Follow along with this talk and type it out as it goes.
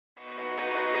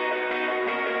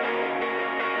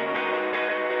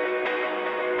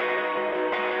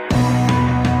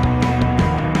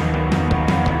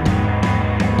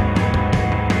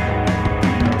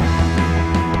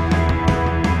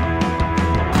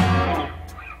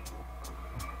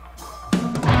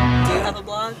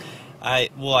blog? I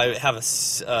have a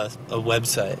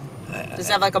website. Does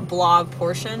it have like a blog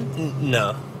portion?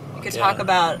 No. You could talk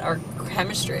about our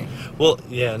chemistry. Well,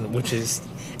 yeah, which is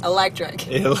electric.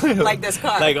 Like this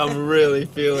car. Like I'm really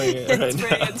feeling it right now. It's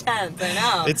pretty intense, I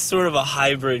know. It's sort of a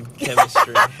hybrid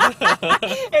chemistry.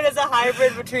 It is a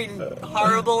hybrid between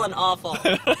horrible and awful.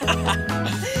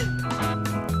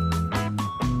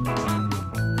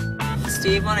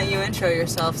 Steve, why don't you intro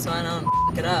yourself so I don't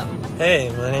f*** it up?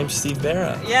 Hey, my name's Steve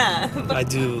Berra. Yeah. I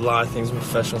do a lot of things with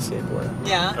professional skateboarding.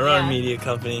 Yeah. I run a media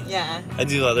company. Yeah. I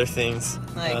do other things.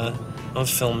 Like? I'm a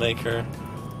filmmaker.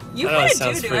 You kind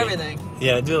of do everything.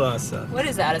 Yeah, I do a lot of stuff. What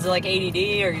is that? Is it like ADD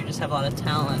or you just have a lot of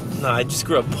talent? No, I just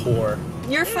grew up poor.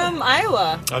 You're from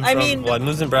Iowa. I moved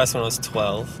to Nebraska when I was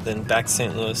 12, then back to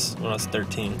St. Louis when I was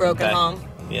 13. Broken home.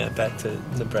 Yeah, back to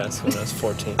Nebraska when I was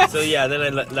 14. So yeah, then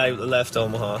I left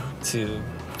Omaha to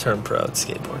turn pro at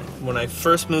skateboarding. When I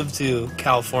first moved to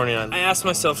California, I asked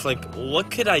myself, like, what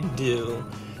could I do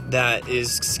that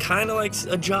is kind of like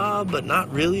a job, but not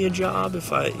really a job?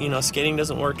 If skating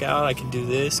doesn't work out, I could do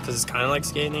this because it's kind of like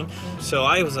skating. So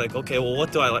I was like, okay, well,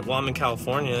 what do I like? Well, I'm in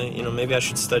California, maybe I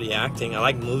should study acting. I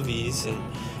like movies and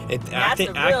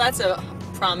that's a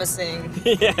promising.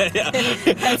 Yeah.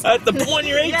 At the point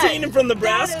you're 18 and from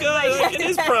Nebraska, it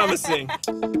is promising.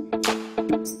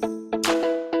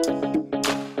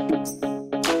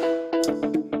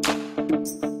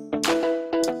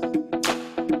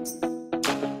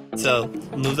 So,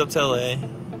 moved up to LA,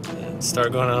 and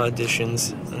started going on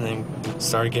auditions, and then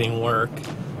started getting work,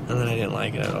 and then I didn't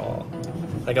like it at all.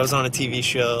 Like, I was on a TV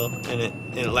show, and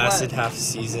it lasted half a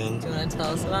season. Do you want to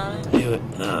tell us about it?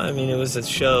 It was a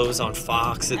show. It was on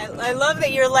Fox. I love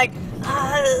that you're like,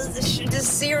 this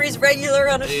series regular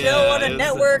on a show on a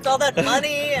network, all that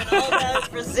money and all those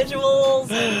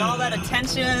residuals and all that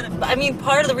attention. I mean,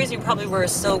 part of the reason you probably were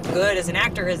so good as an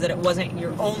actor is that it wasn't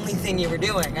your only thing you were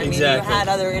doing. I mean, you had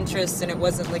other interests, and it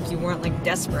wasn't like you weren't like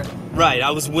desperate. Right. I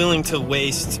was willing to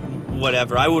waste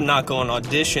whatever. I would not go on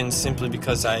auditions simply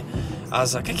because I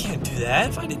was like, I can't do that.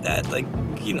 If I did that,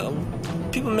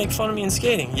 people make fun of me in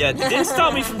skating. Yeah, it didn't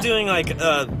stop me from doing,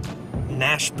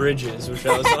 Nash Bridges, which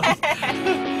I was on.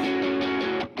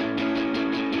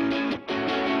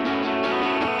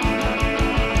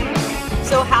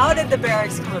 So how did the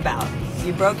barracks come about?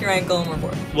 You broke your ankle and were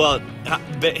bored. Well,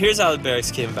 here's how the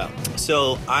barracks came about.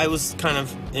 So I was kind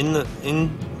of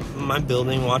in my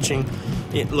building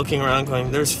looking around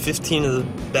going, there's 15 of the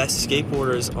best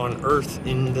skateboarders on earth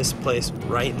in this place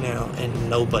right now, and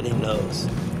nobody knows.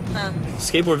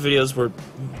 Skateboard videos were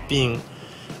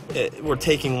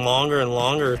taking longer and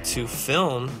longer to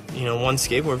film. One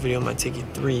skateboard video might take you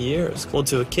 3 years. Well,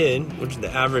 to a kid, which the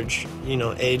average,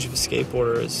 age of a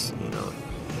skateboarder is,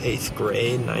 8th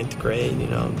grade, 9th grade,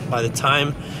 by the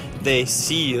time they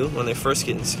see you when they first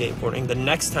get into skateboarding, the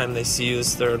next time they see you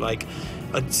is they're like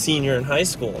a senior in high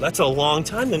school. That's a long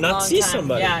time to not see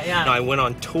somebody. Yeah. I went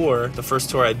on tour, the first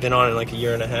tour I'd been on in like a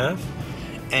year and a half,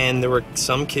 and there were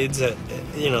some kids that,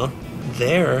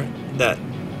 there that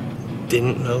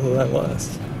didn't know who I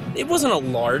was. It wasn't a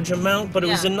large amount, but it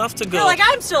was enough to go. You're like,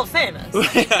 I'm still famous.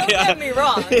 Don't get me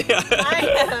wrong. I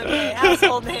am an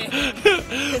household name.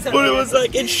 But it was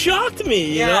like, it shocked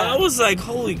me, I was like,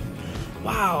 holy,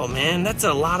 wow, man, that's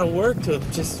a lot of work to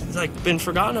have just been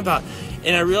forgotten about.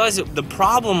 And I realized that the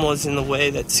problem was in the way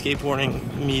that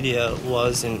skateboarding media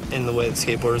was and the way that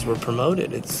skateboarders were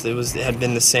promoted. It had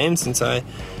been the same since I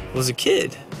was a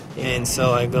kid. And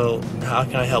so I go, how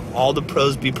can I help all the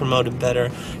pros be promoted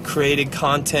better? Created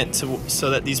content so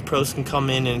that these pros can come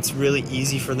in and it's really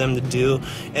easy for them to do,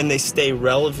 and they stay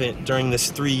relevant during this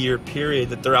 3-year period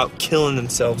that they're out killing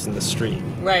themselves in the street.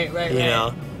 Right. You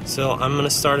know? So I'm going to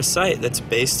start a site that's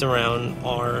based around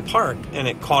our park, and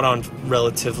it caught on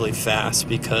relatively fast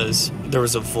because there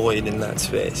was a void in that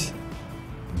space.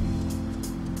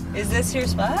 Is this your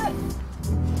spot?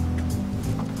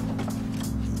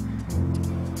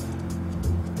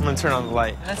 I'm going to turn on the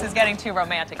light. This is getting too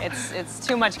romantic. It's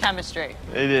too much chemistry.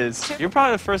 It is. You're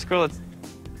probably the first girl that's...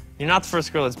 You're not the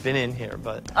first girl that's been in here,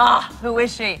 but... Who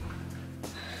is she?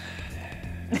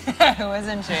 Who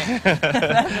isn't she?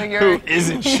 Who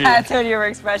isn't she? That's what your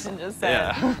expression just said.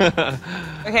 Yeah.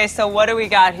 Okay, so what do we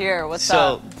got here? What's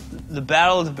up? So, the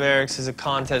Battle of the Barracks is a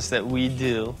contest that we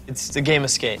do. It's a game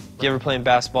of skate. You ever playing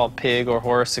basketball, pig or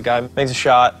horse? The guy makes a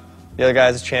shot, the other guy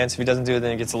has a chance. If he doesn't do it,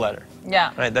 then he gets a letter.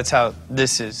 Yeah. Right, that's how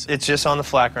this is. It's just on the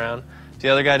flat ground. If the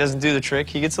other guy doesn't do the trick,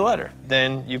 he gets a letter.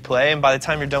 Then you play, and by the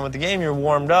time you're done with the game, you're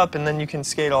warmed up, and then you can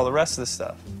skate all the rest of the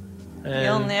stuff. You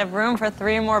only have room for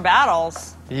 3 more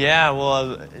battles. Yeah,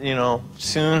 well, you know,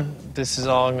 soon this is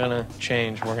all gonna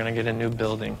change. We're gonna get a new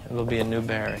building. It'll be a new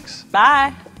barracks.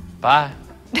 Bye. Bye.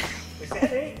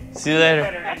 See you later.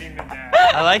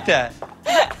 I like that.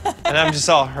 And I'm just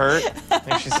all hurt.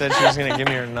 And she said she was gonna give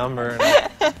me her number, and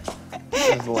I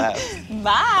just left.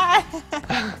 Bye.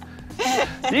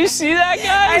 Do you see that,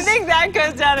 guys? I think that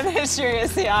goes down in history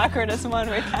as the awkwardest one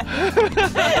we've had.